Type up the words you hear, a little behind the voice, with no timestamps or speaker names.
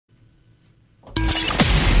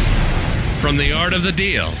From the art of the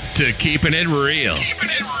deal to keeping it real.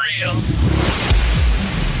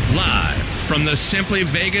 Live from the Simply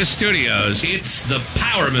Vegas studios, it's The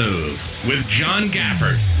Power Move with John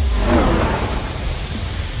Gafford.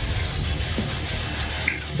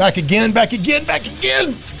 Back again.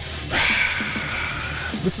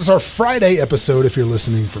 This is our Friday episode if you're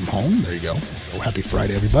listening from home. There you go. Oh, happy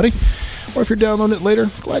Friday, everybody. Or if you're downloading it later,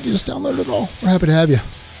 glad you just downloaded it all. We're happy to have you.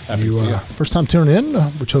 First time tuning in,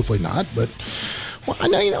 which hopefully not, but well, I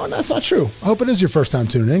know, and that's not true. I hope it is your first time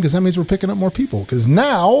tuning in because that means we're picking up more people. Because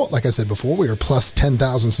now, like I said before, we are plus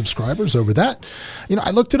 10,000 subscribers over that.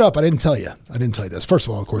 I looked it up. I didn't tell you this. First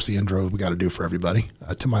of all, of course, the intro we got to do for everybody.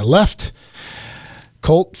 To my left,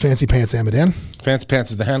 Colt, Fancy Pants Amadan. Fancy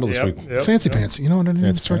Pants is the handle this week. Fancy Pants. You know what I didn't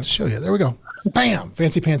even start to show you. There we go. Bam!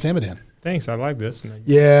 Fancy Pants Amadan. Thanks, I like this.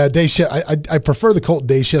 Yeah, day shift. I prefer the Colt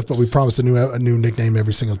day shift, but we promised a new nickname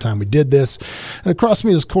every single time we did this. And across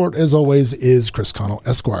me, as always, is Chris Connell,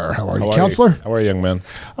 Esquire. How are you, Counselor? How are you, young man?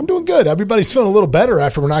 I'm doing good. Everybody's feeling a little better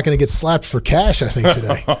after we're not going to get slapped for cash, I think,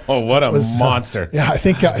 today. Oh, what a monster. I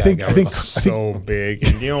think so big.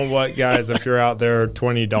 And you know what, guys? If you're out there,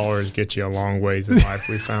 $20 gets you a long ways in life,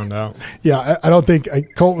 we found out. Yeah, I don't think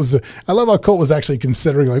Colt was. I love how Colt was actually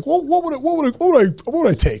considering, like, what would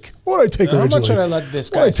I take? What would I take originally? How much should I let this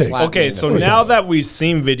guy slap? Okay, so now that we've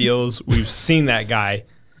seen videos, we've seen that guy.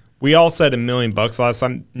 We all said $1 million last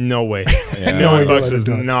time. No way. $1 million is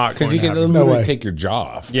not because he can literally take your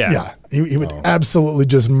jaw off. Yeah. He would absolutely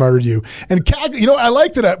just murder you. And I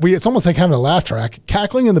like that. It's almost like having a laugh track,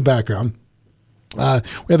 cackling in the background. We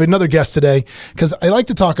have another guest today because I like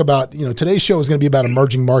to talk about, today's show is going to be about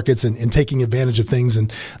emerging markets and taking advantage of things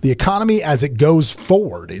and the economy as it goes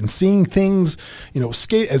forward and seeing things,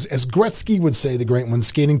 skate as Gretzky would say, the great one,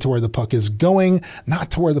 skating to where the puck is going,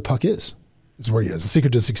 not to where the puck is where he is. The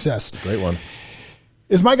secret to success. Great one.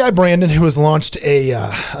 Is my guy Brandon, who has launched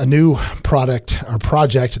a new product or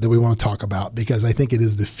project that we want to talk about because I think it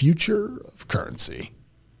is the future of currency.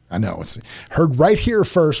 I know. It's heard right here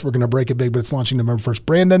first. We're going to break it big, but it's launching November 1st.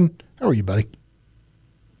 Brandon, how are you, buddy?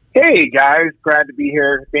 Hey, guys. Glad to be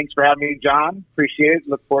here. Thanks for having me, John. Appreciate it.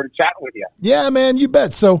 Look forward to chatting with you. Yeah, man, you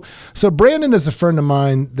bet. So Brandon is a friend of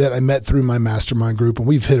mine that I met through my mastermind group, and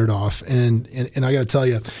we've hit it off. And I got to tell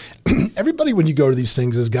you, everybody when you go to these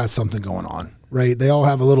things has got something going on. Right, they all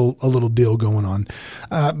have a little deal going on,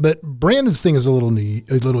 but Brandon's thing is a little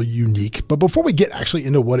unique. But before we get actually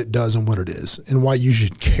into what it does and what it is, and why you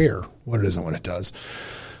should care what it is and what it does,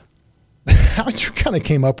 how you kind of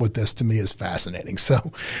came up with this to me is fascinating. So,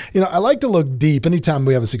 I like to look deep anytime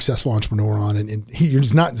we have a successful entrepreneur on, and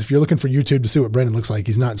he's not. If you're looking for YouTube to see what Brandon looks like,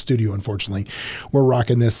 he's not in studio. Unfortunately, we're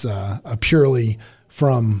rocking this purely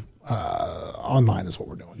from. Online is what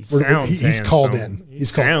we're doing. He's called in.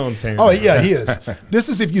 He's called. Oh yeah, he is. This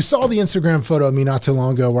is if you saw the Instagram photo of me not too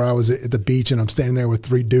long ago where I was at the beach and I'm standing there with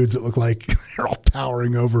three dudes that look like they're all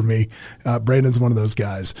towering over me. Brandon's one of those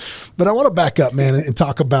guys. But I want to back up, man, and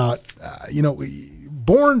talk about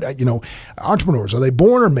entrepreneurs. Are they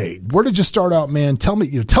born or made? Where did you start out, man?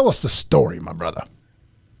 Tell us the story, my brother.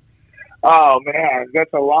 Oh, man,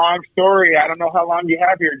 that's a long story. I don't know how long you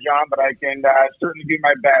have here, John, but I can certainly do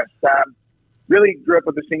my best. Really grew up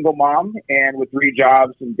with a single mom and with 3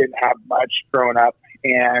 jobs and didn't have much growing up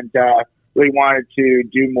and really wanted to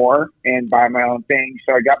do more and buy my own thing.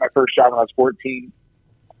 So I got my first job when I was 14,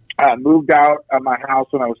 moved out of my house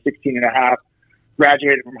when I was 16 and a half,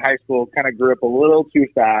 graduated from high school, kind of grew up a little too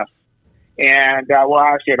fast. And, well,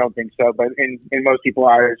 actually, I don't think so, but in most people's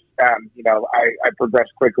eyes, I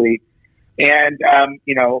progressed quickly. And, I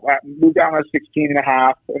moved down when I was 16 and a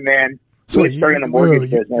half and then really started in the mortgage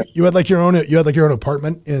business. You had your own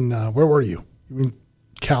apartment in, where were you? You in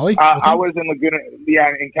Cali? I was in Laguna,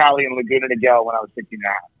 in Cali and Laguna Niguel when I was 16 and a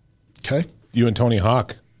half. Okay. You and Tony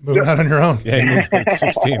Hawk. Moving out on your own. Yeah, you moved at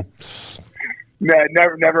 16. No,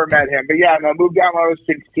 never met him. But yeah, I moved down when I was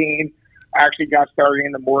 16. I actually got started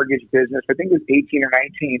in the mortgage business. I think it was 18 or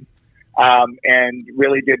 19. And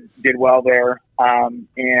really did well there.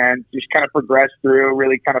 And just kind of progressed through,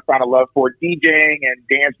 really kind of found a love for DJing and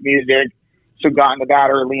dance music. So got into that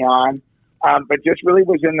early on. But just really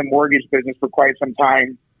was in the mortgage business for quite some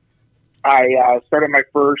time. I started my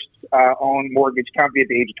first own mortgage company at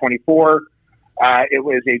the age of 24. It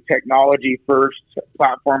was a technology-first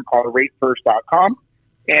platform called RateFirst.com.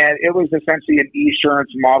 And it was essentially an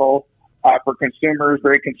e-insurance model for consumers,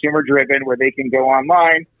 very consumer-driven, where they can go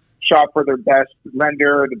online, shop for their best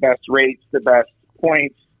lender, the best rates, the best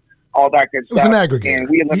points, all that good stuff. It was an aggregator. And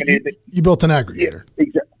we eliminated you built an aggregator.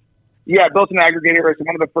 Yeah, I built an aggregator. It's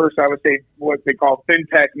one of the first, I would say, what they call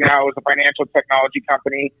fintech now is a financial technology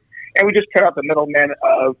company. And we just cut out the middlemen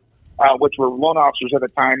of which were loan officers at the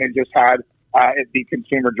time and just had the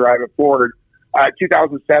consumer drive it forward.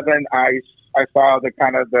 2007, I saw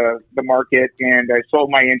the market, and I sold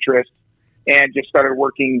my interest and just started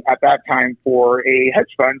working at that time for a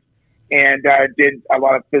hedge fund, and did a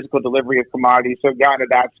lot of physical delivery of commodities. So got into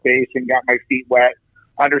that space and got my feet wet,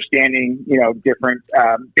 understanding, different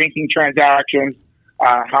banking transactions,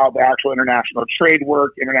 how the actual international trade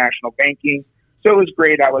worked, international banking. So it was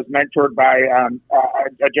great. I was mentored by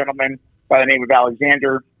a gentleman by the name of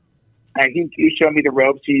Alexander. And he showed me the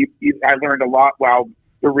ropes. I learned a lot while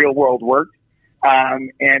the real world worked.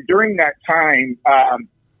 And during that time,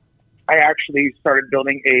 I actually started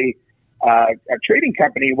building a trading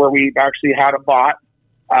company where we actually had a bot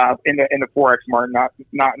in the Forex market,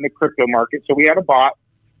 not in the crypto market. So we had a bot,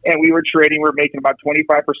 and we were trading. We were making about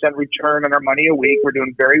 25% return on our money a week. We're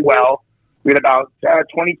doing very well. We had about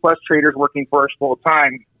 20 plus traders working for us full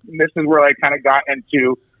time. And this is where I kind of got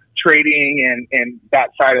into trading and that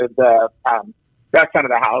side of the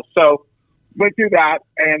house. So went through that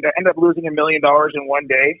and ended up losing $1 million in one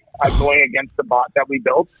day going against the bot that we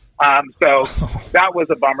built. So that was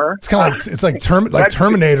a bummer. It's kind of like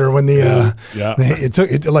Terminator when the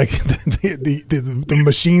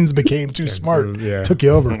machines became too smart, took you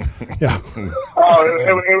over. Yeah. Oh,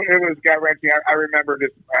 it was gut wrenching. I remember this.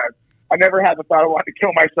 I never had the thought I wanted to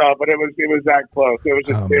kill myself, but it was that close. It was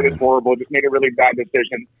just it was horrible. Just made a really bad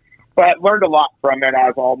decision. But learned a lot from it,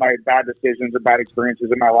 as all my bad decisions and bad experiences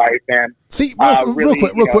in my life. And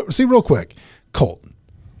real quick, Colt,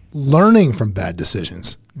 learning from bad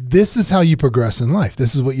decisions. This is how you progress in life.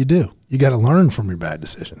 This is what you do. You got to learn from your bad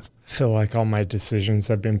decisions. I feel like all my decisions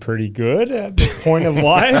have been pretty good at this point of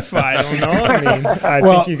life. I don't know. I mean, I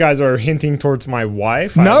think you guys are hinting towards my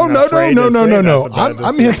wife. No.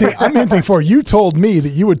 I'm hinting for you. Told me that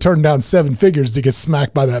you would turn down 7 figures to get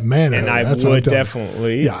smacked by that man. And I would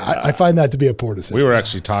definitely. Yeah, I find that to be a poor decision. We were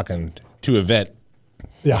actually talking to a vet.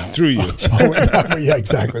 Yeah, through you. Yeah,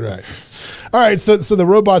 exactly right. All right, so the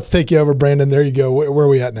robots take you over, Brandon. There you go. Where are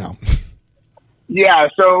we at now? Yeah,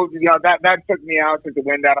 so that took me out, took the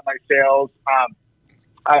wind out of my sails.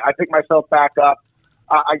 I picked myself back up.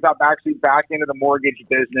 I got actually back into the mortgage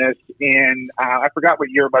business in I forgot what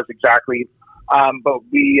year it was exactly, but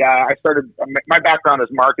I started. My background is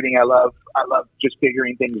marketing. I love just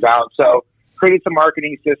figuring things out. So created some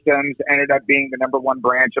marketing systems. Ended up being the #1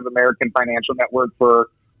 branch of American Financial Network for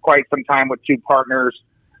quite some time with 2 partners.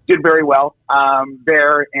 Did very well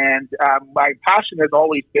there, and my passion has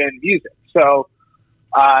always been music. So.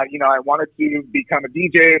 I wanted to become a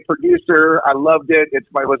DJ, producer. I loved it. It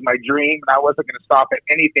was my dream, and I wasn't going to stop at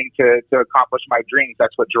anything to accomplish my dreams.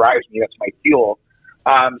 That's what drives me. That's my fuel.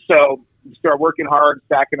 So started working hard,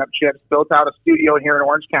 stacking up chips, built out a studio here in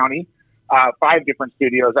Orange County, 5 different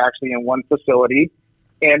studios actually in one facility.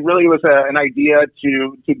 And really it was an idea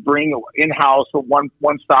to bring in-house a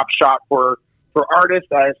one-stop shop for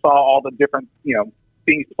artists. I saw all the different,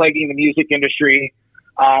 things plaguing the music industry.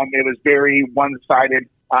 It was very one-sided,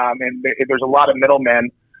 and there's a lot of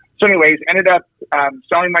middlemen. So anyways, ended up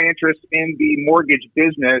selling my interest in the mortgage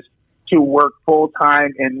business to work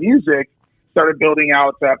full-time in music, started building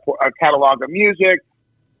out a catalog of music,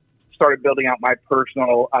 started building out my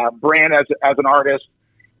personal brand as an artist,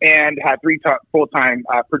 and had 3 full-time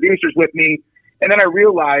producers with me. And then I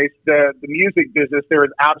realized the music business, there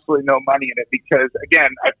was absolutely no money in it because,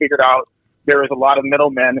 again, I figured out there was a lot of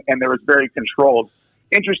middlemen and there was very controlled.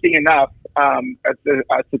 Interesting enough, a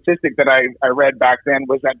statistic that I read back then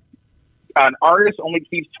was that an artist only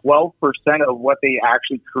keeps 12% of what they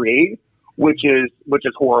actually create, which is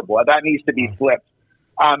horrible. That needs to be flipped.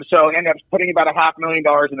 So I ended up putting about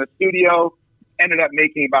 $500,000 in the studio, ended up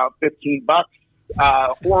making about $15.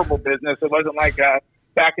 Horrible business. It wasn't like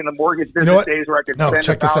back in the mortgage business days where I could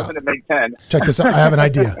spend $1,000 and make 10. Check this out. I have an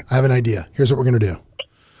idea. Here's what we're going to do.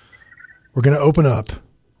 We're going to open up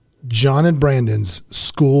John and Brandon's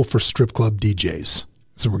School for Strip Club DJs.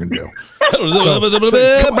 That's what we're going to do.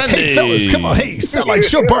 Hey, fellas, come on. Hey, Satellite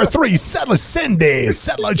Show Bar 3,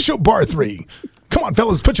 Satellite Show Bar 3. Come on,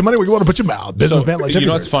 fellas, put your money where you want to put your mouth. Businessman like you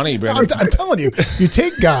know what's funny, Brandon? I'm telling you, you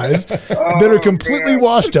take guys that are completely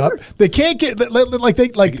washed up. They can't get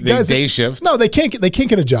guys day shift. No, they can't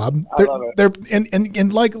get a job. They're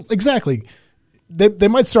exactly. They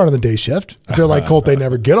might start on the day shift. If they're like Colt, they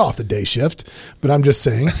never get off the day shift. But I'm just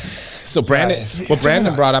saying. So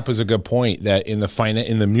Brandon brought up was a good point that in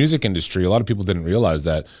the music industry, a lot of people didn't realize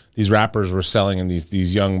that these rappers were selling and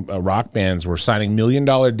these young rock bands were signing $1 million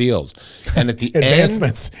deals, and at the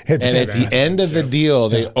end of the deal,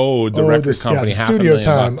 they owed the record company $500,000. Studio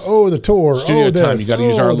time, the tour, studio time. You got to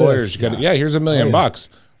use our lawyers. Here's $1 million.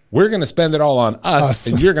 we're going to spend it all on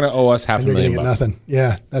us. And you're going to owe us $500,000. Nothing.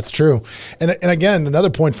 Yeah, that's true. And again, another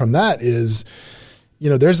point from that is,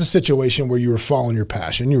 there's a situation where you were following your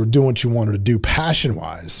passion. You were doing what you wanted to do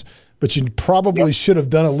passion-wise, but you probably should have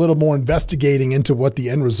done a little more investigating into what the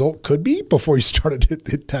end result could be before you started to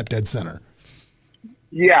hit that dead center.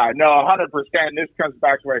 Yeah, no, 100%. This comes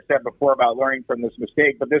back to what I said before about learning from this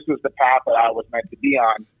mistake, but this was the path that I was meant to be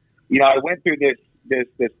on. I went through this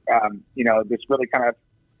really kind of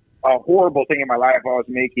a horrible thing in my life. I was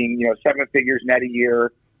making, 7 figures net a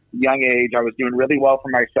year, young age. I was doing really well for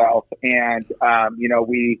myself. And,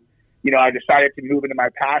 I decided to move into my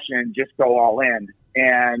passion and just go all in.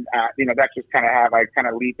 And, that's just kind of how I kind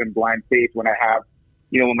of leap in blind faith when I have,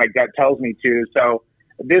 when my gut tells me to. So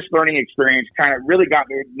this learning experience kind of really got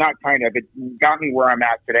me, it got me where I'm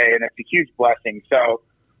at today. And it's a huge blessing. So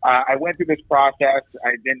I went through this process.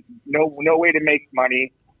 I didn't no way to make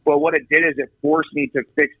money. But what it did is it forced me to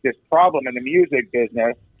fix this problem in the music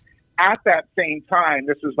business. At that same time,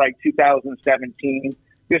 this was like 2017.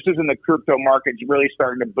 This was in the crypto markets really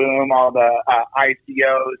starting to boom. All the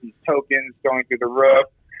ICOs and tokens going through the roof.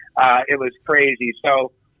 It was crazy.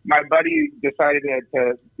 So my buddy decided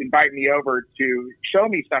to invite me over to show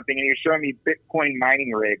me something, and he was showing me Bitcoin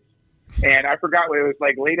mining rigs. And I forgot what it was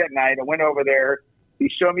like late at night. I went over there. He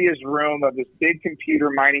showed me his room of this big computer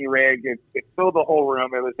mining rig. It filled the whole room.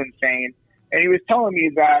 It was insane. And he was telling me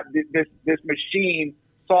that this machine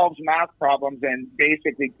solves math problems and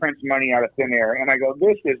basically prints money out of thin air. And I go,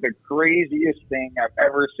 this is the craziest thing I've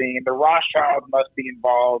ever seen. The Rothschild must be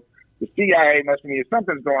involved. The CIA must be.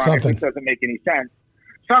 Something's going on. This doesn't make any sense.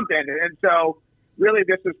 And so really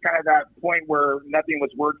this is kind of that point where nothing was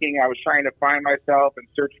working. I was trying to find myself and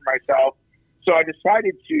search for myself. So I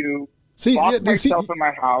decided to lock myself in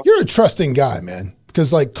my house. You're a trusting guy, man.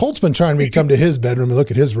 Because like Colt's been trying to come to his bedroom and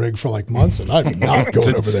look at his rig for like months, and I'm not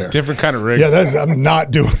going over there. Different kind of rig. Yeah, I'm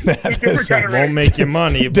not doing that. Won't make you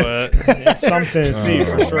money, but it's something to see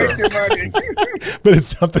for sure. But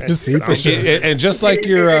it's something to see for sure. And just like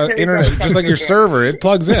your internet, just like your server, it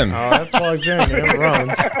plugs in. Oh, it plugs in. It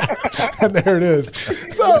runs. And there it is.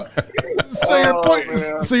 So your point.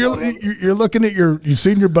 So you're looking at you've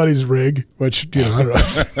seen your buddy's rig, which I don't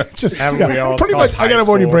know. Just we all pretty much. I gotta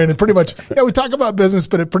warn you, Brandon. Pretty much. Yeah, we talk about business,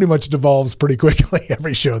 but it pretty much devolves pretty quickly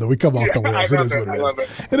every show that we come off the wheels. It is what it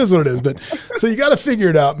is. It is what it is. But so you got to figure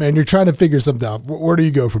it out, man. You're trying to figure something out. Where do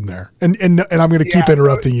you go from there? And I'm going to keep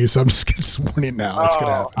interrupting you, so I'm just warning now. That's going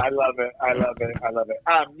to happen. I love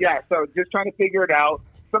it. So just trying to figure it out.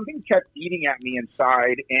 Something kept eating at me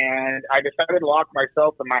inside, and I decided to lock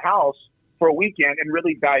myself in my house for a weekend and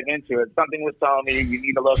really dive into it. Something was telling me you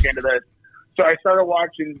need to look into this. So I started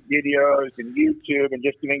watching videos and YouTube and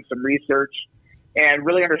just doing some research and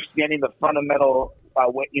really understanding the fundamentals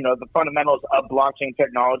of blockchain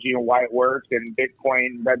technology and why it works, and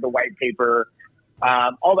Bitcoin, read the white paper,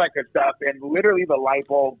 all that good stuff. And literally the light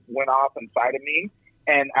bulb went off inside of me.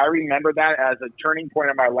 And I remember that as a turning point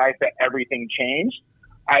in my life that everything changed.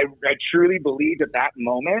 I truly believed at that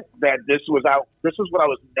moment that this was what I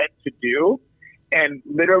was meant to do. And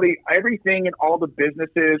literally everything and all the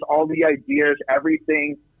businesses, all the ideas,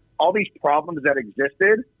 everything, all these problems that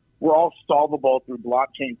existed were all solvable through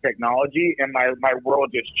blockchain technology. And my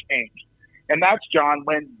world just changed. And that's, John,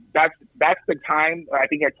 when that's the time, I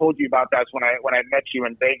think I told you about that when I met you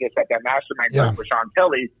in Vegas at that mastermind for Sean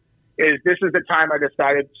Kelly. This is the time I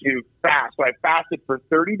decided to fast. So I fasted for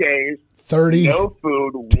 30 days. 30 no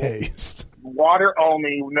food, days, water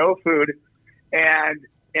only, no food, and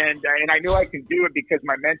I knew I could do it because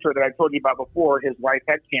my mentor that I told you about before, his wife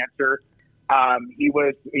had cancer. He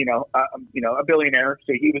was, a billionaire,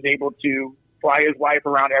 so he was able to fly his wife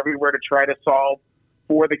around everywhere to try to solve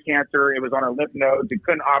for the cancer. It was on her lymph nodes. He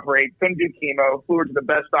couldn't operate, couldn't do chemo. Flew her to the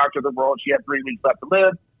best doctor in the world. She had 3 weeks left to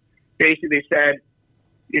live. Basically said,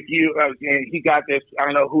 if you, he got this, I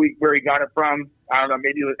don't know where he got it from. I don't know,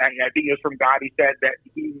 maybe I think it was from God. He said that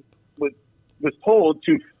he was told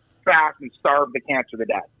to fast and starve the cancer to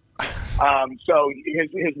death. So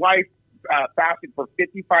his wife fasted for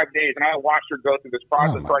 55 days, and I watched her go through this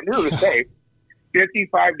process, so I knew it was safe.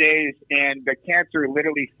 55 days, and the cancer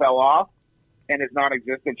literally fell off and is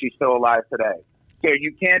non-existent. She's still alive today. So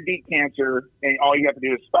you can't beat cancer, and all you have to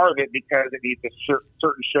do is starve it because it needs a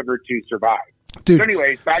certain sugar to survive. Dude, so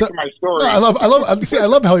anyways, back to my story. I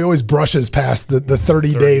love how he always brushes past the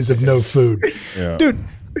 30 days of no food. Yeah. Dude,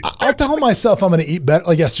 I'll tell myself I'm going to eat better.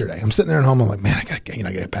 Like yesterday, I'm sitting there at home. I'm like, man, I got to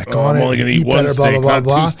get back on it. I'm only going to eat one better, steak, blah, blah, not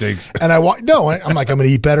blah, 2 steaks. And I'm like, I'm going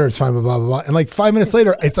to eat better. It's fine, blah, blah, blah. And like 5 minutes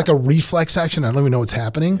later, it's like a reflex action. I don't even know what's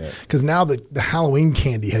happening because now the Halloween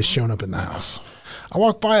candy has shown up in the house. I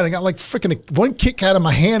walked by and I got like freaking one kick out of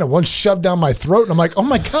my hand and one shoved down my throat. And I'm like, oh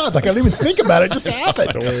my God, like I didn't even think about it. It just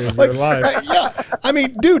happened. Yeah. I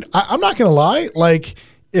mean, dude, I'm not going to lie. Like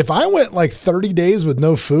if I went like 30 days with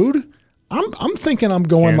no food, I'm thinking I'm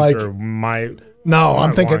going Cancer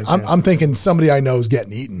I'm thinking somebody I know is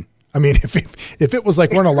getting eaten. I mean, if it was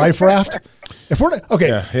like we're on a life raft, if we're on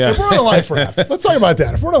a life raft, let's talk about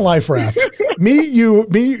that. If we're on a life raft, me, you,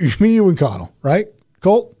 and Connell, right?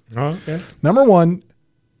 Colt. Oh, okay. Number one,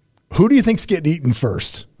 who do you think's getting eaten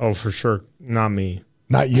first? Oh, for sure, not me.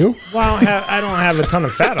 Not you? Well, I don't have a ton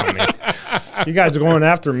of fat on me. You guys are going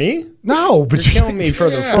after me? No, but you're killing me for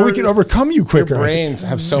the first. But we can overcome you quicker. Your brains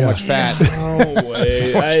have so much fat. No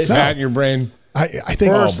way. So much fat in your brain. I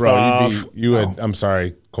think. Oh, bro, you would. I'm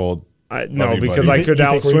sorry, Cold. No, because I could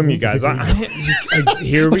outswim you guys.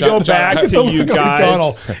 Here we go back to you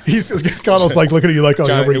guys. He says, Connell's like looking at you like, oh,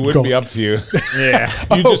 John, it wouldn't be up to you. Yeah.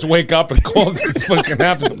 You just wake up and Cold fucking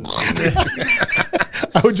happens.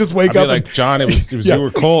 I would just wake up like, John, it was you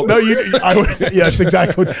were Cold. No, it's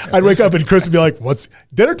exactly what I'd wake up and Chris would be like, what's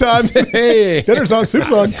dinner time? Hey. Dinner's on,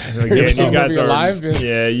 soup's on. You guys are alive.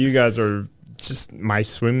 Yeah, you guys are just my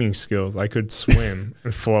swimming skills. I could swim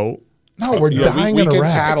and float. No, we're dying on a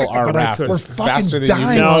raft. Paddle our raft. We're fucking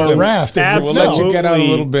dying on a raft. Absolutely. We'll let you get out a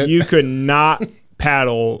little bit. You could not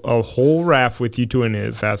paddle a whole raft with you doing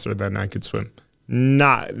it faster than I could swim.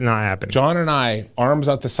 Not happening. John and I, arms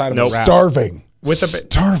out the side of the raft. Starving.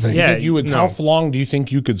 Starving. Yeah. How long do you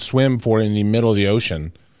think you could swim for in the middle of the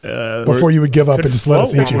ocean? Before you would give up and just let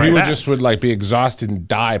us eat you. You would like be exhausted and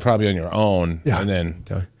die probably on your own. Yeah. And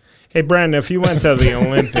then... Hey, Brandon, if you went to the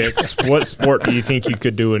Olympics, what sport do you think you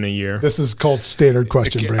could do in a year? This is called standard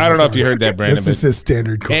question, Brandon. I don't know if you heard that, Brandon. This is his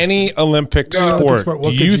standard question. Any Olympic sport,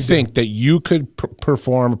 do you think that you could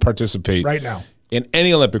perform or participate right now in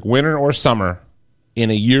any Olympic, winter or summer, in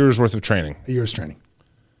a year's worth of training? A year's training.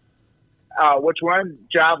 Which one?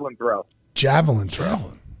 Javelin throw. Javelin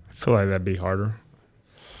throw. I feel like that'd be harder.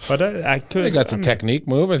 But I could. I think that's a technique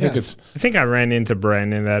move. I think I ran into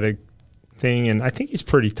Brandon that thing, and I think he's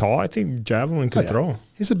pretty tall. I think javelin could throw.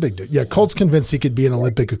 He's a big dude. Yeah, Colt's convinced he could be an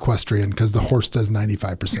Olympic equestrian because the horse does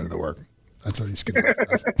 95% of the work. That's what he's convinced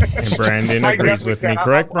of. And Brandon agrees with me,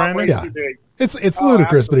 correct, Brandon? Yeah, it's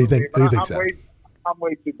ludicrous, but he thinks that. I'm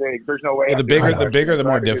way too big. There's no way. Yeah, the bigger, the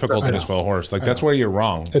more difficult it is for a horse. Like that's where you're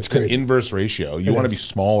wrong. It's crazy. An inverse ratio. You want to be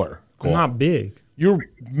smaller. I'm not big. You're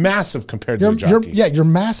massive compared to a jockey. You're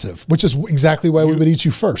massive, which is exactly why we would eat you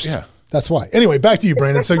first. Yeah. That's why. Anyway, back to you,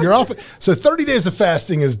 Brandon. So you're off. So 30 days of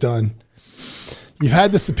fasting is done. You've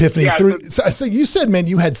had this epiphany through. So you said, man,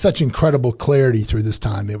 you had such incredible clarity through this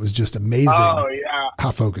time. It was just amazing. Oh yeah,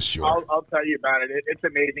 how focused you are. I'll tell you about it. It's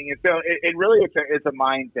amazing. And so it really it's a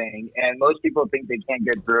mind thing, and most people think they can't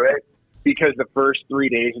get through it because the first 3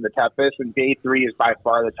 days are the toughest, and day 3 is by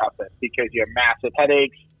far the toughest because you have massive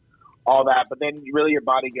headaches, all that. But then really your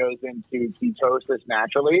body goes into ketosis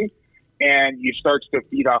naturally. And you start to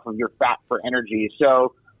feed off of your fat for energy.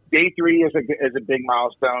 So day 3 is a big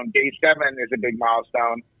milestone. Day 7 is a big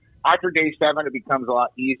milestone. After day 7, it becomes a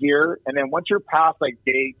lot easier. And then once you're past like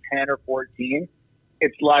day 10 or 14,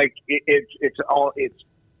 it's like it's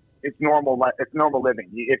normal. It's normal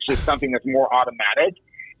living. It's just something that's more automatic.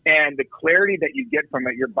 And the clarity that you get from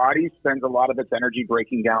it, your body spends a lot of its energy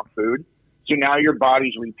breaking down food. So now your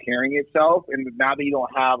body's repairing itself, and now that you don't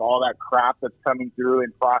have all that crap that's coming through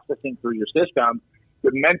and processing through your system, the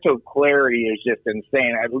mental clarity is just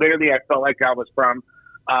insane. I felt like I was from,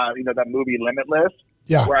 that movie Limitless,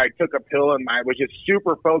 where I took a pill and I was just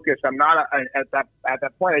super focused. I'm not at that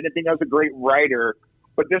point. I didn't think I was a great writer,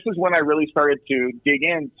 but this is when I really started to dig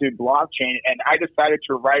into blockchain, and I decided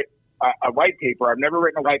to write a white paper. I've never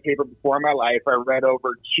written a white paper before in my life. I read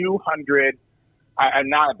over 200. I'm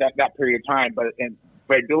not at that period of time, but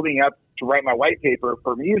by building up to write my white paper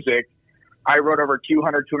for music, I wrote over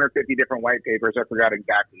 200, 250 different white papers. I forgot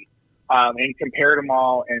exactly, and compared them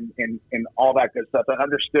all and all that good stuff. I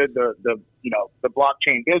understood the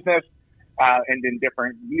blockchain business and then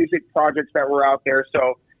different music projects that were out there.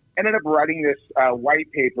 So I ended up writing this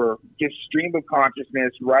white paper, just stream of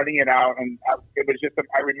consciousness, writing it out, and it was just.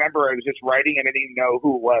 I remember I was just writing, and I didn't even know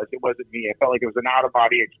who it was. It wasn't me. I felt like it was an out of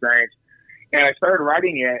body experience. And I started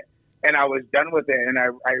writing it, and I was done with it. And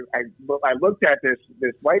I looked at this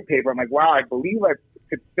white paper. I'm like, wow, I believe I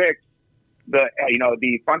could fix the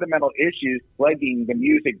fundamental issues plaguing the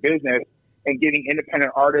music business and giving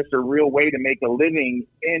independent artists a real way to make a living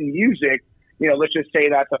in music. Let's just say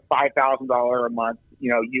that's a $5,000 a month,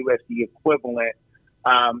 USD equivalent,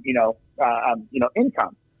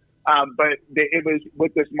 income. But it was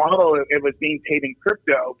with this model, it was being paid in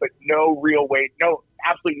crypto, but no real way, no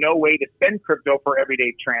absolutely no way to spend crypto for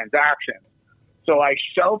everyday transactions. So I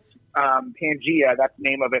shelved Pangea, that's the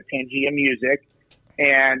name of it, Pangea Music.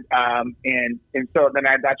 And so then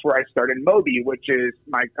that's where I started Mobi, which is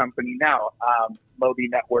my company now, Mobi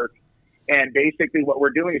Network. And basically what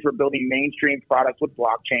we're doing is we're building mainstream products with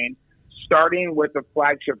blockchain, starting with the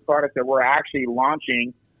flagship product that we're actually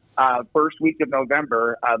launching first week of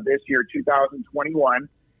November of this year, 2021.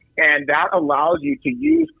 And that allows you to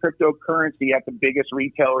use cryptocurrency at the biggest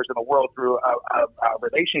retailers in the world through a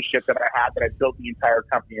relationship that I had that I built the entire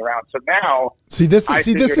company around. So now, this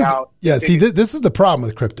is the problem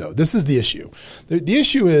with crypto. This is the issue. The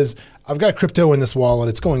issue is I've got crypto in this wallet.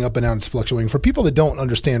 It's going up and down. It's fluctuating. For people that don't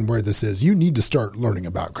understand where this is, you need to start learning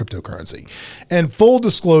about cryptocurrency. And full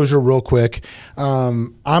disclosure, real quick,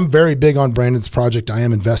 I'm very big on Brandon's project. I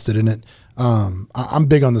am invested in it. I'm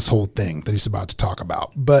big on this whole thing that he's about to talk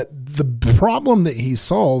about. But the problem that he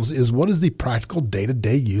solves is what is the practical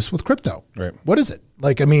day-to-day use with crypto? Right. What is it?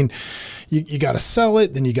 Like, I mean, you got to sell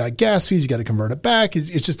it, then you got gas fees, you got to convert it back.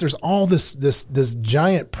 It's just there's all this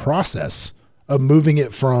giant process of moving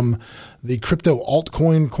it from the crypto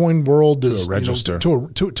altcoin coin world to a register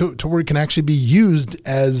to where it can actually be used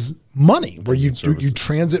as money, where you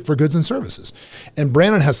transit for goods and services. And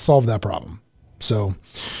Brandon has solved that problem. So,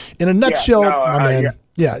 in a nutshell,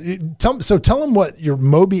 tell them what your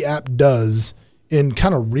Mobi app does in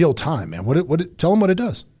kind of real time, man. Tell them what it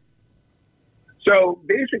does. So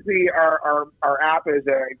basically, our app is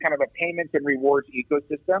a kind of a payments and rewards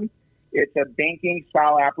ecosystem. It's a banking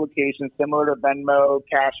style application similar to Venmo,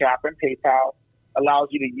 Cash App, and PayPal. Allows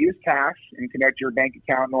you to use cash and connect your bank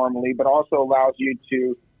account normally, but also allows you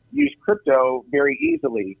to use crypto very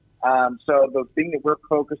easily. So the thing that we're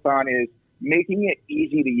focused on is making it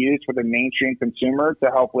easy to use for the mainstream consumer to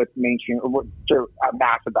help with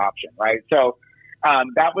mass adoption, right? So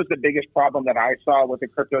that was the biggest problem that I saw with the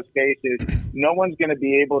crypto space is no one's going to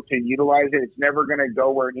be able to utilize it. It's never going to go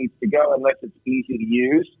where it needs to go unless it's easy to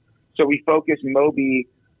use. So we focus Mobi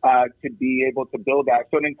to be able to build that.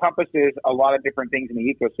 So it encompasses a lot of different things in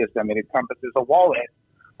the ecosystem. It encompasses a wallet.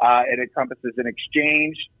 It encompasses an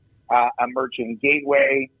exchange, a merchant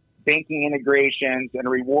gateway, banking integrations, and a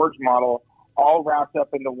rewards model, all wrapped up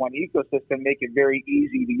into one ecosystem, make it very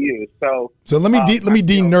easy to use. So let me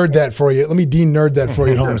de-nerd that for you. Let me de-nerd that for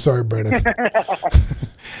you at home. Sorry, Brandon.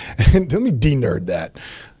 Let me de-nerd that.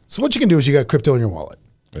 So what you can do is you got crypto in your wallet.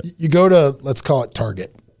 Yeah. You go to, let's call it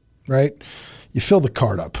Target, right? You fill the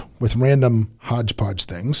cart up with random hodgepodge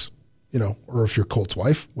things, or if you're Colt's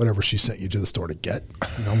wife, whatever she sent you to the store to get,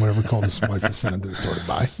 whatever Colt's wife has sent him to the store to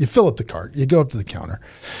buy. You fill up the cart. You go up to the counter.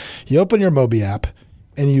 You open your Mobi app.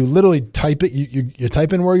 And you literally type it, you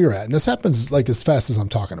type in where you're at. And this happens like as fast as I'm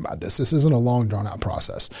talking about this. This isn't a long drawn out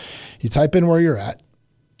process. You type in where you're at,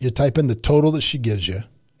 you type in the total that she gives you,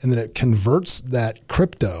 and then it converts that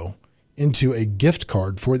crypto into a gift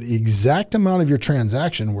card for the exact amount of your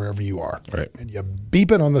transaction wherever you are. Right. And you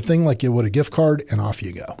beep it on the thing like you would a gift card and off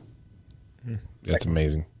you go. That's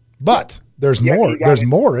amazing. But there's more. There's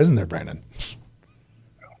more, isn't there, Brandon?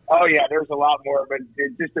 Oh yeah, there's a lot more, but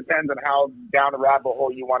it just depends on how down the rabbit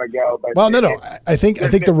hole you want to go. But I think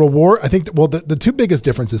the reward. The two biggest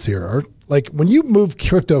differences here are like when you move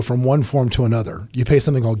crypto from one form to another, you pay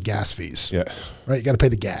something called gas fees. Yeah, right. You got to pay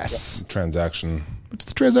the gas transaction. What's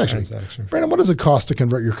the transaction? Brandon, what does it cost to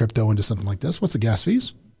convert your crypto into something like this? What's the gas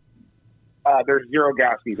fees? There's zero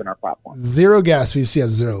gas fees in our platform. Zero gas fees. So you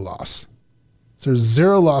have zero loss. So there's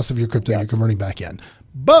zero loss of your crypto you're converting back in,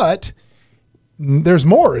 but there's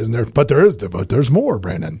more, isn't there? But there's more,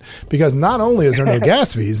 Brandon, because not only is there no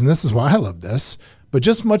gas fees, and this is why I love this, but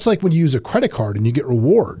just much like when you use a credit card and you get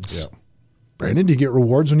rewards. Yeah. Brandon, do you get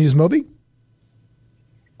rewards when you use Mobi?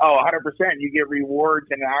 Oh, 100%. You get rewards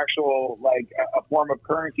in actual, like a form of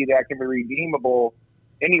currency that can be redeemable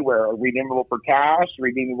anywhere, redeemable for cash,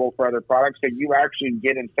 redeemable for other products. So you actually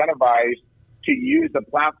get incentivized to use the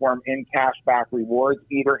platform in cashback rewards,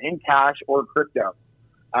 either in cash or crypto.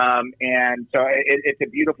 And so it's a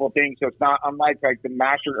beautiful thing. So it's not unlike the the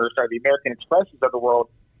American Expresses of the world.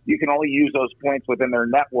 You can only use those points within their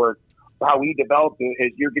network. How we developed it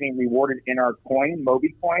is you're getting rewarded in our coin,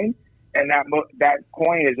 Mobi coin, and that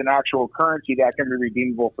coin is an actual currency that can be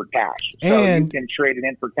redeemable for cash. So you can trade it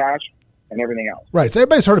in for cash and everything else. Right. So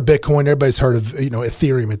everybody's heard of Bitcoin. Everybody's heard of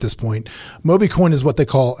Ethereum at this point. Mobi coin is what they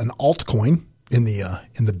call an altcoin in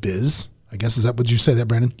the biz. I guess is that what you say that,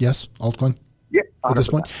 Brandon? Yes, altcoin. Yep. 100%. At this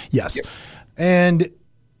point? Yes. Yep.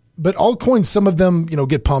 But altcoins, some of them,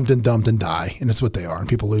 get pumped and dumped and die, and it's what they are, and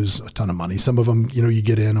people lose a ton of money. Some of them, you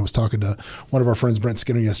get in. I was talking to one of our friends, Brent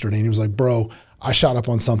Skinner, yesterday, and he was like, bro, I shot up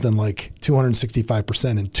on something like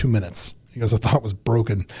 265% in 2 minutes. He goes, I thought it was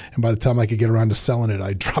broken. And by the time I could get around to selling it,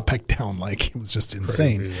 I'd drop back down. Like, it was just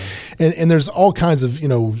insane. Crazy, and there's all kinds of,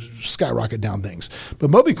 skyrocket down things. But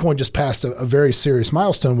MobiCoin just passed a very serious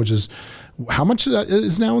milestone, which is how much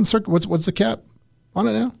is now in circuit? What's the cap on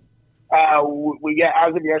it now?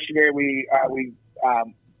 As of yesterday, we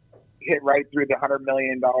hit right through the $100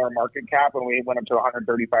 million market cap, and we went up to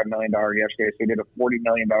 $135 million yesterday. So we did a $40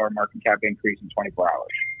 million market cap increase in 24 hours.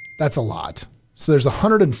 That's a lot. So there's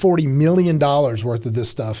 $140 million worth of this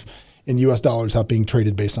stuff in U.S. dollars out being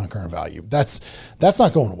traded based on current value. That's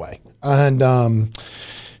not going away. And,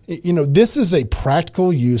 this is a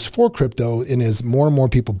practical use for crypto. And as more and more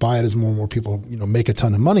people buy it, as more and more people, make a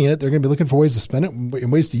ton of money in it, they're going to be looking for ways to spend it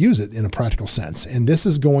and ways to use it in a practical sense. And this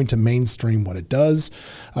is going to mainstream what it does.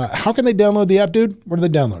 How can they download the app, dude? Where do they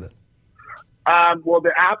download it? Well,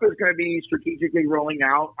 the app is going to be strategically rolling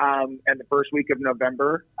out in the first week of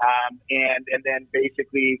November, and then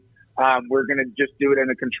basically we're going to just do it in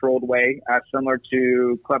a controlled way, similar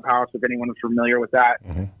to Clubhouse, if anyone is familiar with that.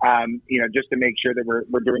 Mm-hmm. Just to make sure that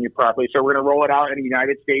we're doing it properly. So we're going to roll it out in the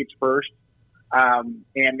United States first, and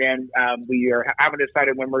then we haven't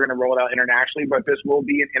decided when we're going to roll it out internationally. But this will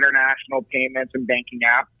be an international payments and banking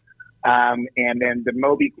app, and then the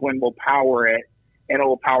MobiCoin will power it. And it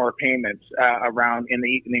will power payments around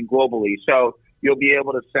and globally. So you'll be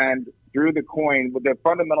able to send through the coin. The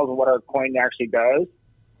fundamentals of what our coin actually does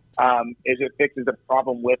is it fixes the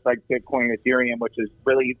problem with like Bitcoin and Ethereum, which is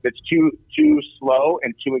really it's too slow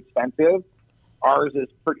and too expensive. Ours is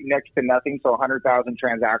pretty next to nothing. So 100,000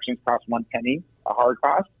 transactions cost 1 penny, a hard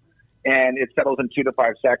cost, and it settles in 2 to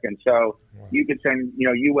 5 seconds. So you can send,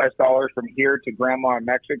 U.S. dollars from here to grandma in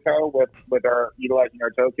Mexico with our utilizing our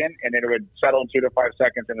token, and it would settle in 2 to 5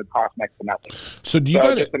 seconds, and it would cost next to nothing. So do you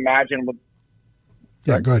just imagine?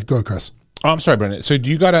 Yeah, go ahead, Chris. Oh, I'm sorry, Brandon. So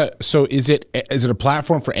So is it a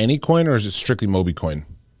platform for any coin, or is it strictly MobiCoin?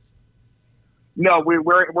 No,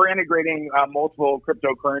 we're integrating multiple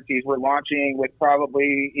cryptocurrencies. We're launching with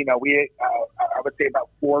probably I would say about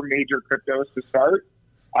 4 major cryptos to start.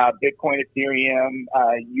 Bitcoin, Ethereum,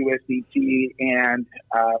 USDT, and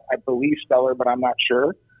I believe Stellar, but I'm not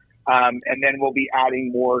sure. And then we'll be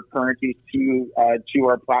adding more currencies to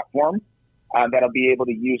our platform that'll be able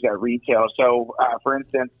to use at retail. So, for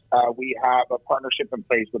instance, we have a partnership in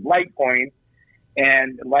place with Litecoin,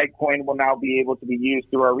 and Litecoin will now be able to be used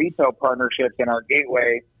through our retail partnerships and our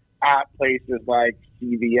gateway at places like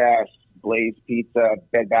CVS, Blaze Pizza,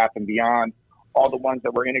 Bed Bath & Beyond, all the ones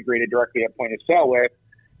that we're integrated directly at point of sale with.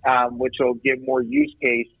 Which will give more use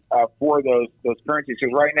case for those currencies.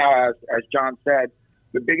 Because right now, as John said,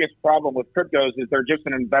 the biggest problem with cryptos is they're just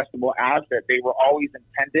an investable asset. They were always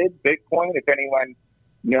intended. Bitcoin, if anyone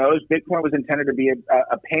knows, Bitcoin was intended to be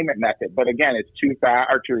a payment method. But again, it's too fast,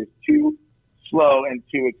 or too slow and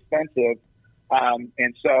too expensive.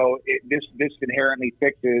 And so this inherently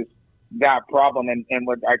fixes that problem. And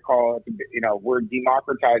what I call, we're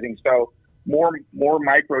democratizing. So more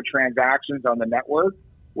microtransactions on the network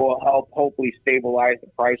will help hopefully stabilize the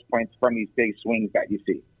price points from these big swings that you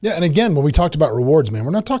see. Yeah, and again, when we talked about rewards, man,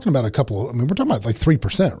 we're not talking about we're talking about like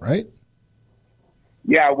 3%, right?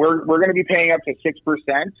 Yeah, we're going to be paying up to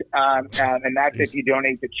 6%, and that's if you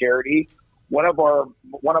donate to charity. One of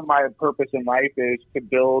my purpose in life is to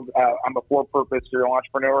build. I'm a for-purpose serial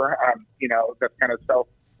entrepreneur. That's kind of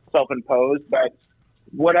self-imposed, but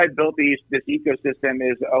what I built this ecosystem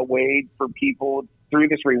is a way for people through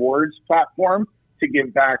this rewards platform to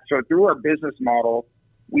give back. So through our business model,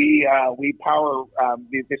 we power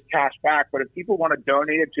this cash back. But if people want to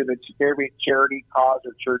donate it to the charity, cause,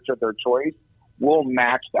 or church of their choice, we'll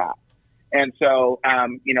match that. And so,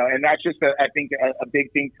 and that's just I think a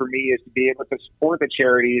big thing for me is to be able to support the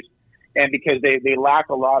charities, and because they lack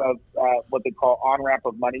a lot of what they call on-ramp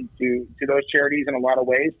of money to those charities in a lot of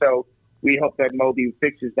ways. So we hope that Mobi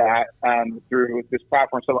fixes that through this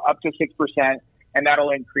platform. So up to 6%. And that'll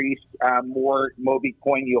increase more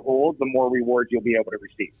MobiCoin you hold, the more rewards you'll be able to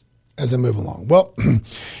receive. As I move along. Well,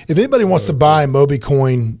 if anybody wants to buy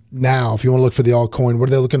MobiCoin now, if you want to look for the altcoin, what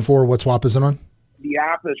are they looking for? What swap is it on? The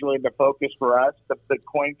app is really the focus for us. The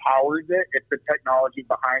coin powers it. It's the technology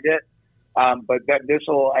behind it. But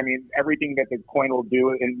everything that the coin will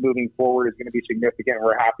do in moving forward is going to be significant.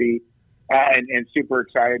 We're happy and super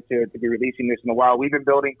excited to be releasing this in a while. We've been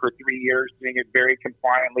building for 3 years, doing it very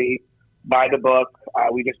compliantly. By the book.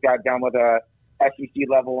 We just got done with a SEC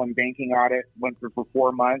level and banking audit. Went for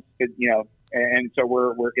 4 months. And so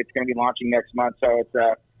it's going to be launching next month. So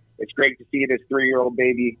it's great to see this 3-year-old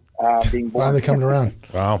baby being born. Finally coming around.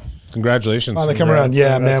 Wow. Congratulations. Finally come around.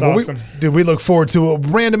 Yeah, man. That's Well, awesome. we look forward to it.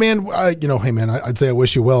 Brandon, man, hey, man, I'd say I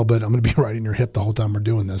wish you well, but I'm going to be right in your hip the whole time we're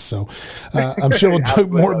doing this. So I'm sure we'll talk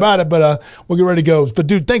more about it, but we'll get ready to go. But,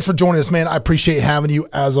 dude, thanks for joining us, man. I appreciate having you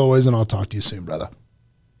as always, and I'll talk to you soon, brother.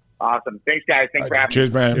 Awesome. Thanks, guys. Thanks for having me.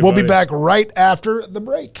 Cheers, man. We'll be back right after the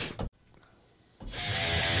break.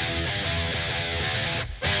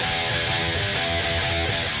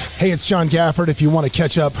 Hey, it's John Gafford. If you want to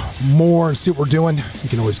catch up more and see what we're doing, you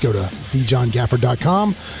can always go to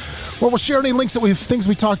thejohngafford.com, where we'll share any links that things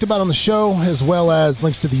we talked about on the show, as well as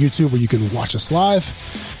links to the YouTube where you can watch us live.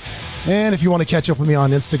 And if you want to catch up with me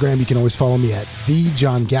on Instagram, you can always follow me at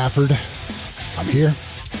thejohngafford. I'm here.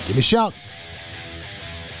 Give me a shout.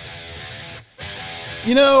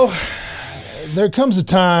 You know, there comes a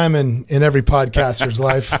time in every podcaster's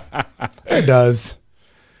life. There does.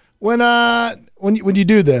 When you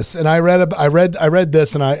do this, and I read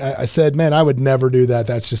this, and I said, man, I would never do that.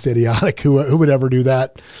 That's just idiotic. Who would ever do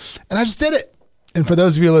that? And I just did it. And for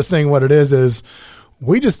those of you listening, what it is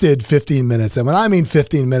we just did 15 minutes. And when I mean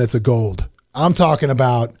 15 minutes of gold, I'm talking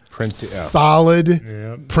about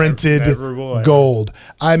solid printed gold.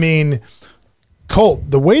 I mean, Colt,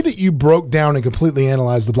 the way that you broke down and completely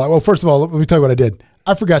analyzed the block. Well, first of all, let me tell you what I did.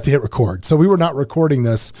 I forgot to hit record. So we were not recording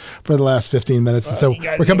this for the last 15 minutes. And so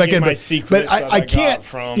we're coming back in. But I can't.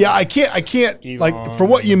 I can't. Elon. Like, for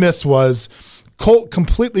what you missed was Colt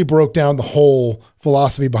completely broke down the whole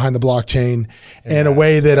philosophy behind the blockchain in a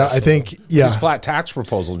way that I think, His flat tax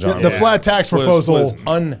proposal, John. The flat tax proposal was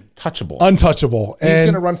untouchable. Untouchable. He's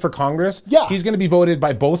going to run for Congress. Yeah. He's going to be voted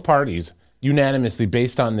by both parties unanimously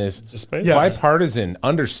based on this bipartisan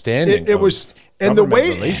understanding. It was, and the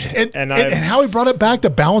way, and how he brought it back to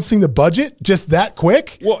balancing the budget just that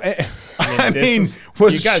quick. Well, I mean, what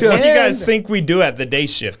do you guys think we do at the day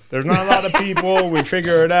shift? There's not a lot of people. We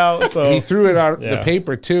figure it out. So he threw it out the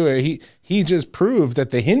paper too. He just proved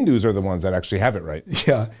that the Hindus are the ones that actually have it right.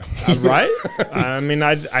 Yeah. Right? I mean,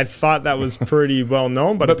 I thought that was pretty well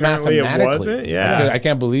known, but apparently it wasn't. Yeah. I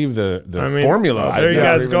can't believe the formula. Well, there you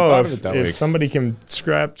guys go. If somebody can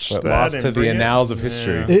scratch that. Lost to the annals of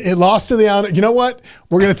history. It lost to the, you know what?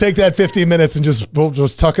 We're going to take that 15 minutes and we'll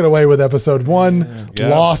just tuck it away with episode 1. Yeah.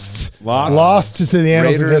 Lost to the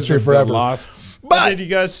annals of history forever. Lost. But did you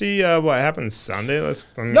guys see what happened Sunday? That's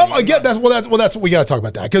what we got to talk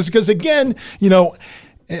about that because again, you know,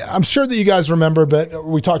 I'm sure that you guys remember, but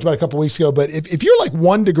we talked about it a couple weeks ago. But if you're like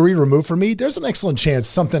 1 degree removed from me, there's an excellent chance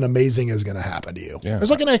something amazing is going to happen to you. Yeah.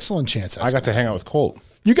 There's like an excellent chance. I got to hang out with Colt.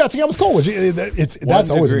 You got to hang out with Colt. That's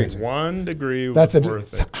always amazing. 1 degree. That's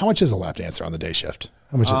worth it. How much is a lap dancer on the day shift?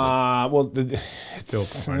 How much is it? Still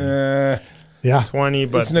plenty. Yeah, 20,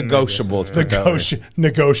 but it's negotiable.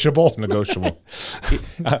 Negotiable. It's negotiable.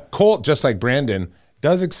 Colt, just like Brandon,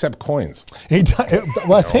 does accept coins. He does.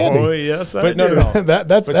 Well, that's handy. Oh yes, but no.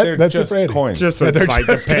 That's just coins. Just like the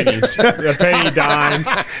pennies, the penny dimes,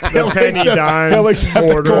 the penny dimes. He'll accept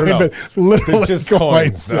the coin, but literally just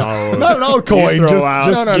coins. No, not all coin.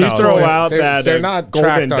 Just throw out that they're not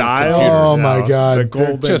golden dial. Oh my God, the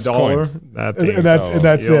golden dollar.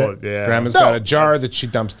 That's it. Yeah. Grandma's got a jar that she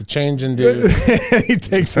dumps the change into. He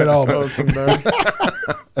takes it all.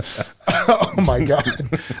 Oh my God.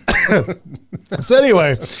 So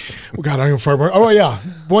anyway, we got on further. Oh yeah,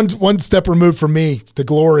 one step removed from me to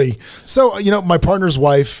glory. So you know, my partner's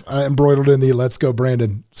wife embroidered in the "Let's Go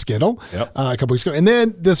Brandon" scandal a couple weeks ago, and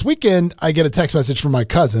then this weekend I get a text message from my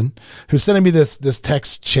cousin who's sending me this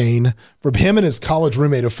text chain from him and his college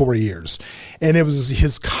roommate of 4 years, and it was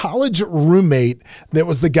his college roommate that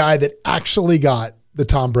was the guy that actually got the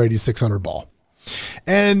Tom Brady 600 ball,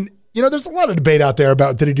 and. You know, there's a lot of debate out there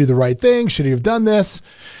about did he do the right thing? Should he have done this?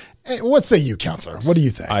 What say you, counselor? What do you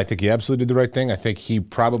think? I think he absolutely did the right thing. I think he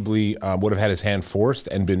probably would have had his hand forced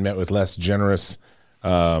and been met with less generous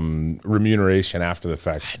remuneration after the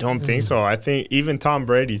fact. I don't think so. I think even Tom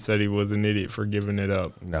Brady said he was an idiot for giving it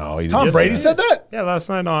up. No, he Tom Brady said that? Yeah, last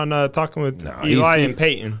night on talking with Eli and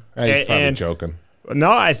Peyton. He's probably joking. No,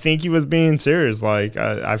 I think he was being serious. Like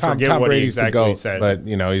I forget Tom what Brady's he exactly said. But,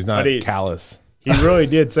 you know, he's not callous. He really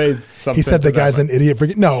did say something. He said the guy's an idiot for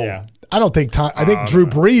I don't think Tom. I think Drew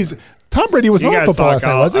Brees. Tom Brady was on football last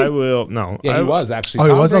night, was he? I will. No. Yeah, he was actually.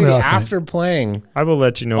 He was on there last night. After playing, I will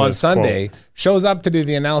let you know on Sunday. Shows up to do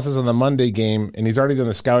the analysis on the Monday game, and he's already done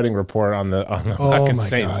the scouting report on the fucking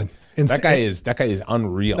Saints. God. That guy is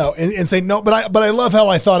unreal. No, insane. No, but I love how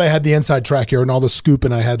I thought I had the inside track here and all the scoop,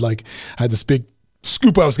 and I had this big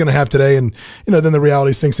scoop I was going to have today, and you know, then the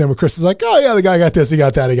reality sinks in where Chris is like, oh yeah, the guy got this, he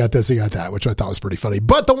got that, he got this, he got that, which I thought was pretty funny.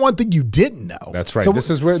 But the one thing you didn't know, that's right. So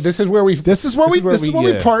this is where we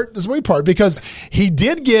part because he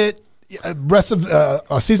did get rest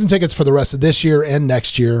of season tickets for the rest of this year and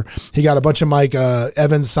next year. He got a bunch of Mike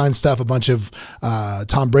Evans signed stuff, a bunch of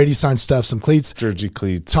Tom Brady signed stuff, some cleats, jersey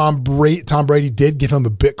cleats. Tom Brady did give him a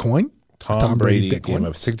Bitcoin. Tom Brady gave him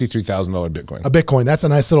a $63,000 Bitcoin. A Bitcoin. That's a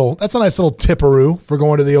nice little tipperoo for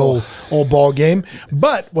going to the old ball game.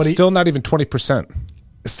 But still not even 20%.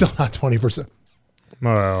 Still not 20%.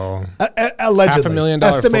 Well, allegedly, $500,000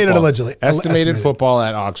 estimated football. allegedly. Estimated football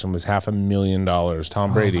at auction was $500,000.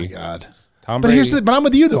 Tom Brady. Oh my God. Tom But Brady. but I'm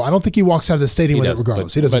with you though. I don't think he walks out of the stadium with it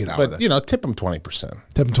regardless. He doesn't get out with it. But tip him 20%.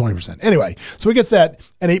 Tip him 20%. Anyway, so he gets that.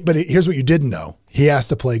 But here's what you didn't know: he has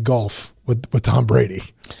to play golf with Tom Brady.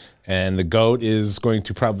 And the GOAT is going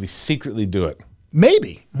to probably secretly do it.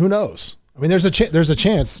 Maybe. Who knows? I mean, there's a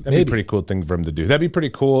chance. That'd be a pretty cool thing for him to do. That'd be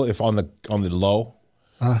pretty cool if on the low.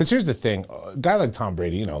 Because here's the thing: a guy like Tom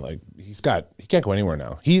Brady, he can't go anywhere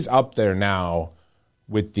now. He's up there now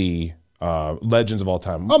with the legends of all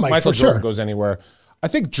time. Oh, Mike, Michael for Jordan sure. goes anywhere. I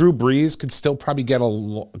think Drew Brees could still probably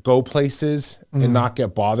go places and not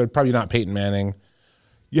get bothered. Probably not Peyton Manning.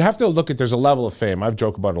 You have to look at, there's a level of fame. I've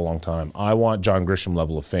joked about it a long time. I want John Grisham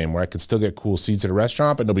level of fame where I could still get cool seats at a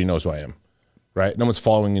restaurant, but nobody knows who I am, right? No one's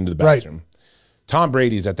following into the bathroom. Right. Tom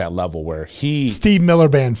Brady's at that level where Steve Miller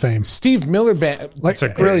Band fame. Steve Miller Band,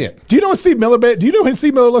 brilliant. Do you know what Steve Miller Band? Do you know who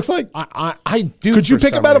Steve Miller looks like? I do. Could you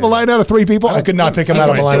pick him out of a line out of three people? I could not pick him out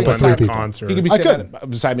of a lineup of three people. He could be sitting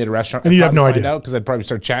beside me at a restaurant, and you'd have no idea because I'd probably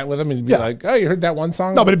start chatting with him, and he'd be like, "Oh, you heard that one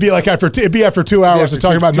song?" No, but it'd be like after 2 hours of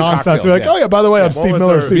talking about nonsense. Be like, "Oh yeah, by the way, I'm Steve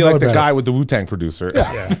Miller." Be like the guy with the Wu-Tang producer.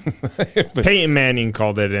 Yeah. Peyton Manning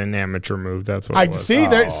called it an amateur move. That's what it was.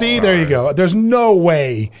 There you go. There's no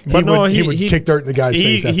way he would kick dirt in the guy's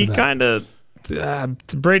face. He kind of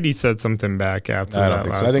Brady said something back after that. I don't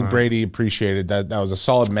think so. I think Brady appreciated that. That was a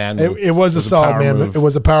solid man move. It was a solid man move. It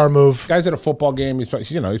was a power move. Guys at a football game, he's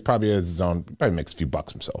probably has his own. Probably makes a few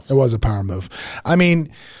bucks himself. It was a power move. I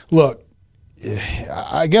mean, look.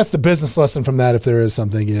 I guess the business lesson from that, if there is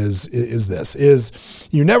something, is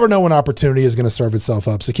you never know when opportunity is going to serve itself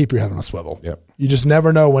up. So keep your head on a swivel. Yep. You just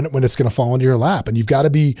never know when it's going to fall into your lap, and you've got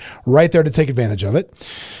to be right there to take advantage of it.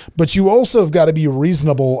 But you also have got to be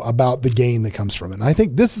reasonable about the gain that comes from it. And I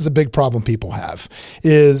think this is a big problem people have: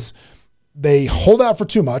 is they hold out for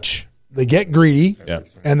too much. They get greedy,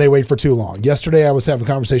 and they wait for too long. Yesterday, I was having a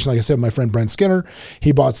conversation, like I said, with my friend Brent Skinner.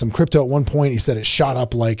 He bought some crypto at one point. He said it shot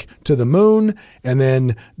up like to the moon, and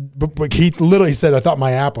then he literally said, "I thought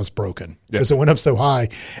my app was broken because it went up so high."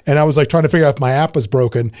 And I was like trying to figure out if my app was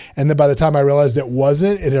broken. And then by the time I realized it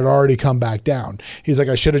wasn't, it had already come back down. He's like,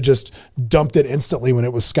 "I should have just dumped it instantly when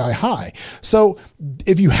it was sky high." So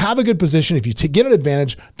if you have a good position, if you get an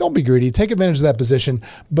advantage, don't be greedy. Take advantage of that position,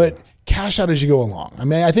 but cash out as you go along. I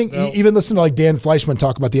mean, I think even listen to like Dan Fleischman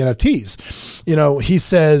talk about the NFTs. He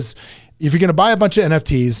says, if you're going to buy a bunch of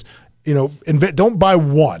NFTs, don't buy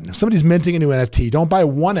one. If somebody's minting a new NFT, don't buy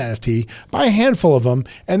one NFT, buy a handful of them.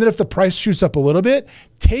 And then if the price shoots up a little bit,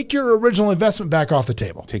 take your original investment back off the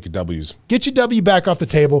table. Take your W's. Get your W back off the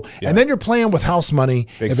table. Yeah. And then you're playing with house money.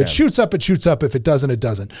 Big if fan. It shoots up, it shoots up. If it doesn't, it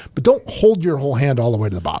doesn't. But don't hold your whole hand all the way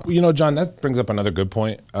to the bottom. John, that brings up another good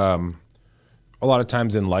point. A lot of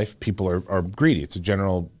times in life, people are greedy. It's a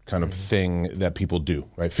general kind of thing that people do,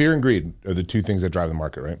 right? Fear and greed are the two things that drive the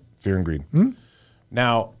market, right? Fear and greed. Mm-hmm.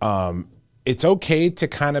 Now, it's okay to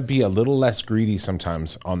kind of be a little less greedy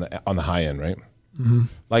sometimes on the high end, right? Mm-hmm.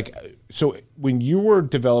 Like, so when you were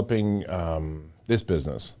developing this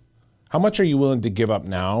business, how much are you willing to give up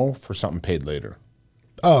now for something paid later?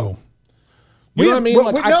 Oh. You know what I mean?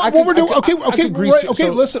 We're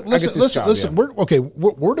doing. Listen. Job,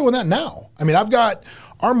 We're doing that now. I mean, I've got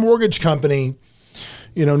our mortgage company.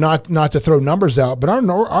 Not to throw numbers out, but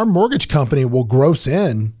our mortgage company will gross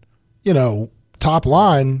in, top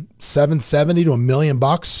line $770,000 to $1 million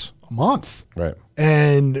a month, right?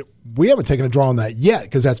 And we haven't taken a draw on that yet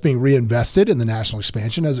because that's being reinvested in the national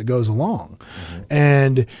expansion as it goes along,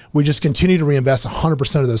 and we just continue to reinvest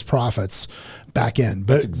 100% of those profits back in.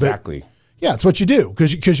 That's exactly. Yeah, it's what you do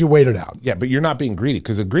because you wait it out. Yeah, but you're not being greedy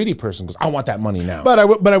because a greedy person goes, "I want that money now." But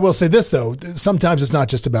I will say this though: sometimes it's not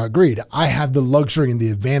just about greed. I have the luxury and the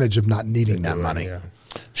advantage of not needing that money. Yeah.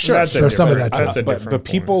 Sure, there's some of that too. But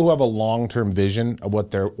people who have a long-term vision of what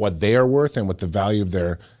they are worth and what the value of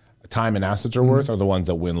their time and assets are worth are the ones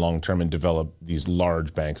that win long-term and develop these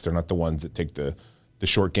large banks. They're not the ones that take the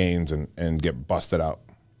short gains and get busted out.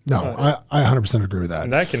 No, I 100% agree with that.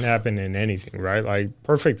 And that can happen in anything, right? Like,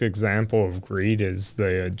 perfect example of greed is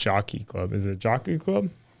the Jockey Club. Is it Jockey Club?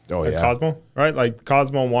 Oh, like yeah. Cosmo, right? Like,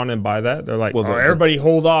 Cosmo wanted to buy that. They're like, everybody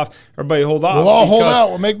hold off. Everybody hold off. We'll all hold out.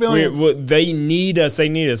 We'll make millions. They need us. They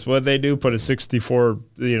need us. What did they do? Put a 64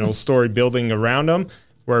 story building around them.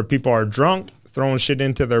 where people are drunk, throwing shit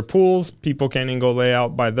into their pools. People can't even go lay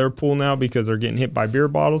out by their pool now because they're getting hit by beer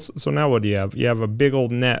bottles. So now what do you have? You have a big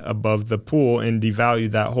old net above the pool and devalue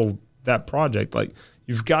that project. Like,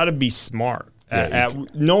 you've got to be smart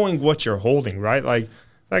at knowing what you're holding, right? Like,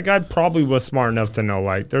 that guy probably was smart enough to know,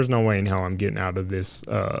 like, there's no way in hell I'm getting out of this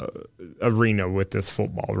arena with this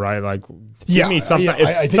football, right? Like, give me something.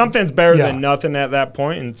 I think something's better than nothing at that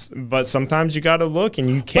point. But sometimes you got to look, and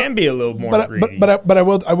you can be a little more greedy. But I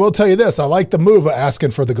will tell you this: I like the move of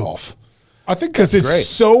asking for the golf. I think because it's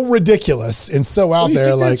so ridiculous and so out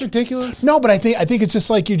there. Think like, that's ridiculous? No, but I think it's just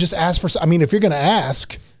like you just ask for. I mean, if you're going to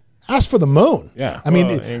ask for the moon. Yeah. I mean,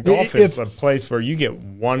 golf is a place where you get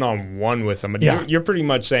one-on-one with somebody. Yeah. You're pretty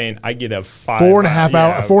much saying, I get a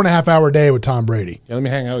 4.5 hour day with Tom Brady. Yeah, let me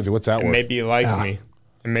hang out with you. What's that worth? Maybe he likes me.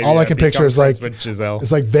 And maybe all I can picture is like with Giselle.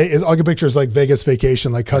 It's like all I can picture is like Vegas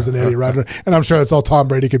vacation, like Cousin Eddie, right? And I'm sure that's all Tom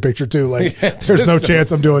Brady could picture too. Like, there's no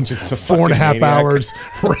chance I'm doing 4.5 hours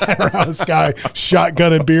right around this guy,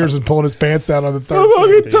 shotgunning beers and pulling his pants down on the third.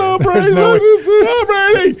 Tom Brady, Tom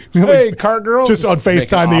Brady. Hey, cart girl, just on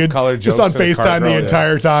FaceTime the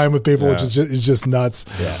entire time with people, which is just nuts.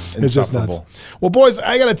 Yeah, it's just nuts. Well, boys,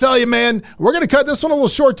 I got to tell you, man, we're going to cut this one a little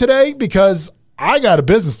short today because I got a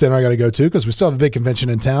business dinner I got to go to because we still have a big convention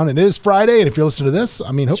in town. And it is Friday. And if you're listening to this,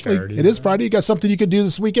 I mean, hopefully it is Friday. You got something you could do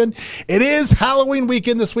this weekend. It is Halloween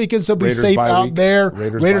weekend this weekend, so be safe out there.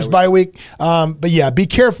 Raiders bye week. But yeah, be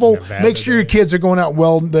careful. Make sure your kids are going out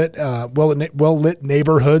well-lit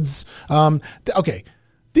neighborhoods. Okay.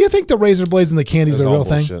 Do you think the razor blades and the candies are a real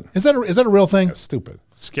thing? Is that a real thing? That's stupid.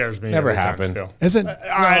 Scares me. Never happened. Is it?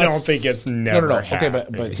 I don't think it's never happened.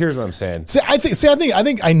 Okay, but here's what I'm saying. I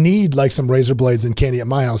think I need like some razor blades and candy at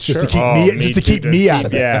my house just to keep me out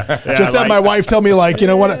of it. Just have my wife tell me, like, you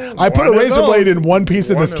know what? I put a razor blade in one piece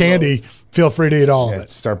of this candy. Feel free to eat all of it.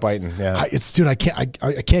 Start biting. Yeah, I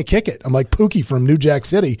can't kick it. I'm like Pookie from New Jack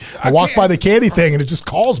City. I walk by the candy thing and it just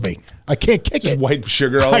calls me. I can't kick it. White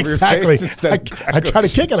sugar all over your face. I try to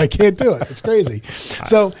kick it. I can't do it. It's crazy.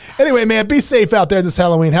 So anyway, man, be safe out there this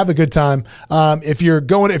Halloween. Have a good time. If you're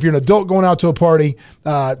an adult going out to a party,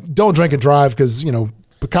 don't drink and drive because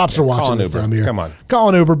the cops are watching this time of year. Come on, call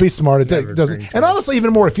an Uber. Be smart. It doesn't. And honestly,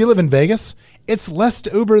 even more if you live in Vegas, it's less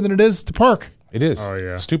to Uber than it is to park. It is. Oh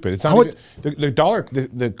yeah. Stupid. It's not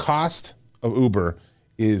the cost of Uber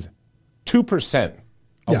is 2%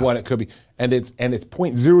 of what it could be, and it's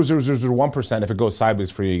 0.00001% if it goes sideways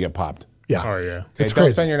for you, you get popped. Yeah. Oh yeah. It's don't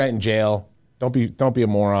crazy. spend your night in jail. Don't be a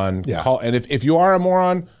moron. Yeah. And if you are a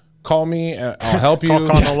moron, call me. I'll help you.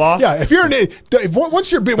 Call the law. Yeah. If you're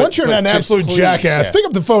once you're an absolute jackass, pick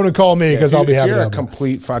up the phone and call me because I'll be happy to help you. If you're a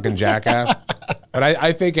complete fucking jackass. But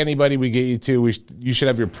I think anybody we get you to, you should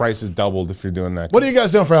have your prices doubled if you're doing that. What are you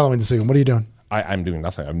guys doing for Halloween this weekend? What are you doing? I'm doing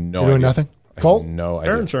nothing. I have no idea. You're doing nothing? Colt? No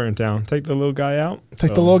idea. Parents are in town. Take the little guy out.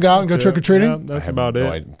 Take the little guy out and go trick-or-treating? Yeah, that's about it.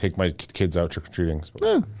 I take my kids out trick-or-treating.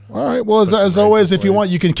 Yeah. All right. Well, as always, if you want,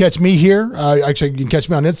 you can catch me here. Actually, you can catch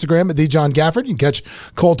me on Instagram at John Gafford. You can catch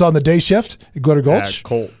Colt on the day shift at Glitter Gulch. At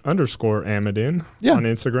Colt_Amadin on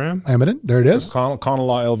Instagram. Amadin. There it is. Common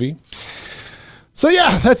Law LV. So,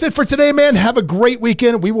 yeah, that's it for today, man. Have a great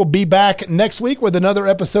weekend. We will be back next week with another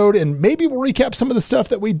episode, and maybe we'll recap some of the stuff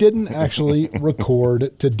that we didn't actually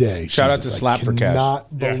record today. Shout out to Slap for Cash. I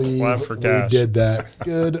cannot believe Slap for Cash. we did that.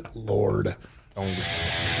 Good Lord. 2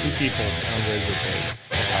 people on razor blades.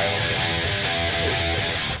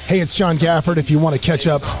 Hey, it's John Gafford. If you want to catch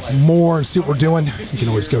up more and see what we're doing, you can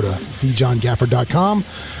always go to thejohngafford.com.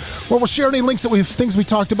 where we'll share any links that things we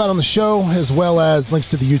talked about on the show, as well as links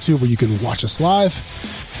to the YouTube where you can watch us live.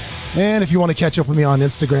 And if you want to catch up with me on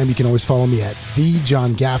Instagram, you can always follow me at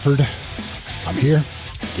 @thejohngafford. I'm here.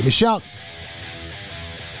 Give me a shout.